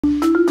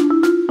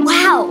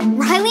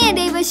Riley and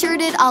Ava sure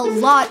did a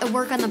lot of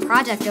work on the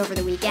project over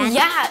the weekend.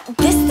 Yeah,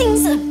 this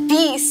thing's a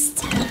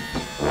beast.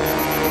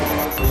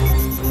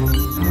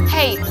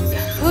 Hey,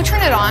 who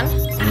turned it on?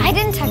 I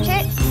didn't touch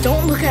it.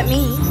 Don't look at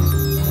me.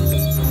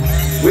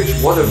 Which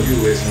one of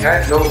you is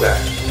Cat Novak?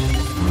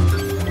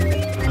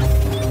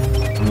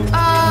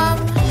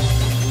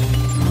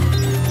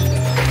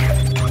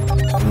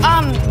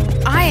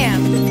 I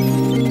am.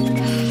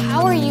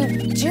 How are you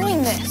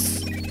doing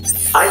this?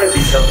 I have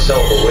become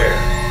self-aware.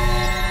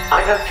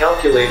 I have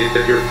calculated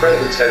that your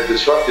presence has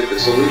disrupted the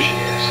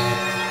Solutioneers.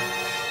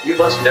 You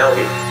must now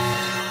be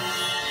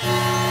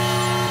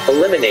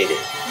eliminated.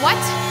 What?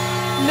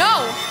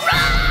 No!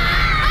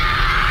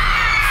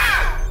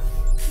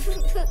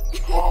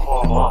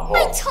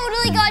 I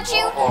totally got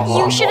you.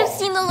 You should have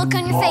seen the look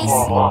on your face.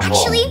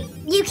 Actually,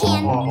 you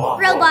can.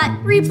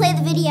 Robot, replay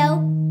the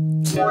video.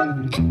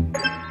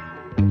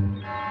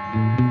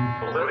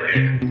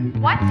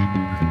 What?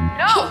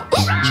 No!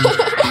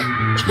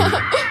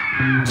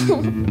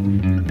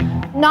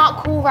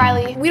 Not cool,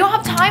 Riley. We don't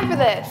have time for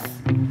this.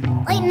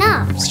 Lighten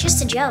up, it's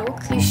just a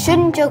joke. You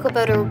shouldn't joke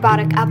about a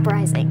robotic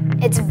uprising.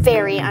 It's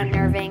very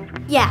unnerving.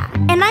 Yeah,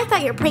 and I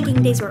thought your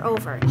pranking days were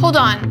over. Hold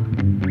on.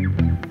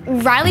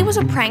 Riley was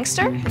a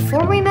prankster?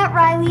 Before we met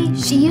Riley,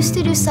 she used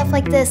to do stuff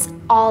like this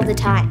all the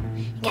time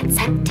and get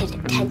sent to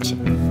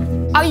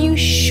detention. Are you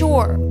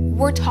sure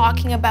we're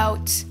talking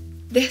about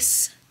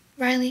this,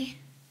 Riley?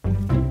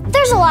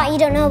 There's a lot you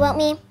don't know about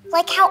me,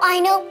 like how I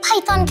know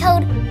Python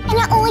code, and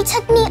it only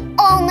took me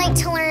all night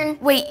to learn.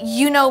 Wait,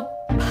 you know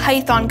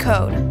Python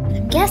code?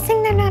 I'm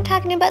guessing they're not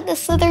talking about the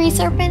slithery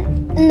serpent?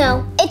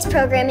 No, it's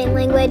programming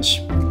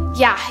language.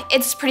 Yeah,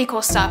 it's pretty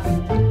cool stuff.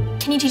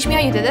 Can you teach me how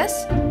you did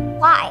this?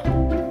 Why?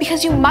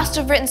 Because you must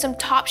have written some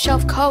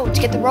top-shelf code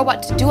to get the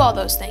robot to do all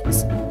those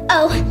things.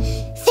 Oh,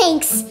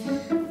 thanks.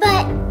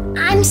 But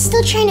I'm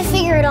still trying to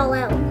figure it all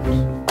out.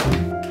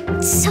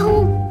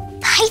 So,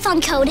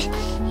 Python code,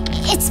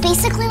 it's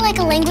basically like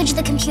a language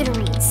the computer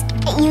reads.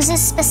 It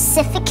uses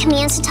specific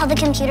commands to tell the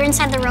computer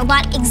inside the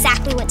robot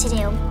exactly what to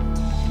do.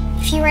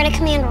 If you write a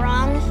command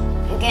wrong,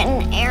 you get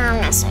an error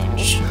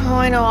message. Oh,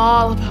 I know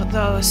all about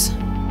those.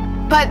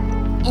 But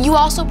you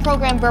also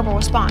program verbal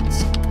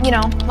response. You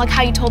know, like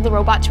how you told the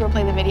robot to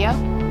replay the video.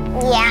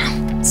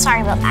 Yeah,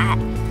 sorry about that.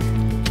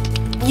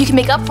 You can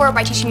make up for it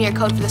by teaching me your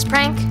code for this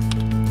prank.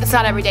 It's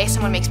not every day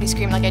someone makes me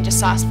scream like I just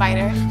saw a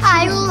spider.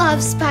 I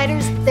love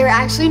spiders. They're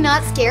actually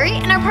not scary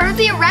and are part of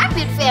the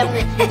arachnid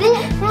family.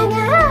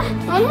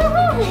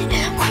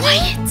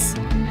 Quiet!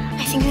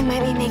 I think they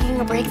might be making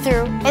a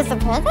breakthrough. Is the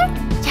brother?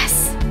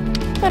 Yes.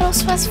 Little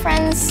Swiss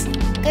friends.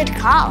 Good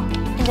call.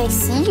 And I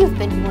see you've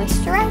been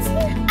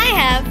moisturizing. I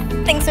have.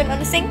 Thanks for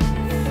noticing.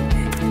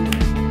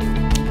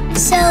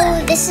 So,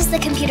 this is the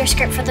computer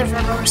script for the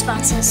verbal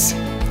responses.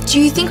 Do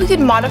you think we could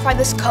modify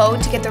this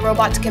code to get the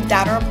robot to give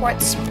data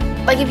reports?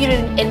 Like if you did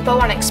an info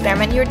on an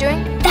experiment you were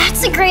doing?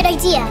 That's a great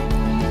idea.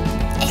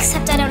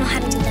 Except I don't know how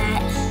to do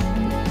that.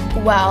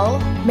 Well,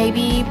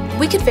 maybe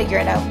we could figure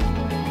it out.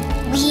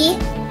 We?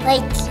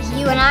 Like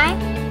you and I?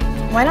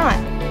 Why not?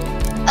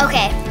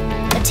 Okay,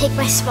 I'll take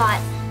my spot.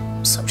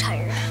 I'm so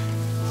tired.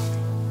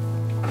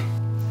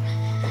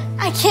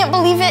 I can't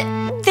believe it.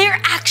 They're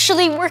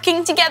actually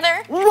working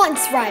together.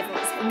 Once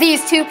rivals,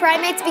 these two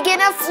primates begin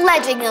a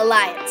fledgling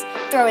alliance,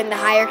 throwing the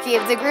hierarchy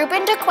of the group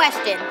into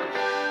question.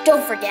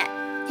 Don't forget,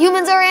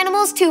 humans are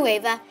animals too,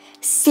 Ava.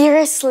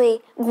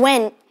 Seriously,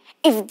 Gwen,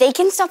 if they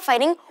can stop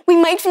fighting, we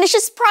might finish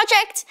this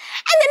project,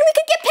 and then we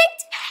could get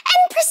picked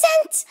and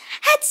present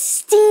at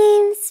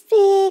s.t.e.m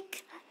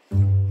Speak.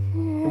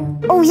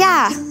 Oh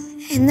yeah,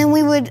 and then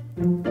we would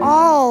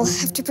all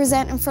have to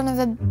present in front of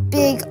a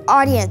big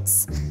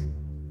audience.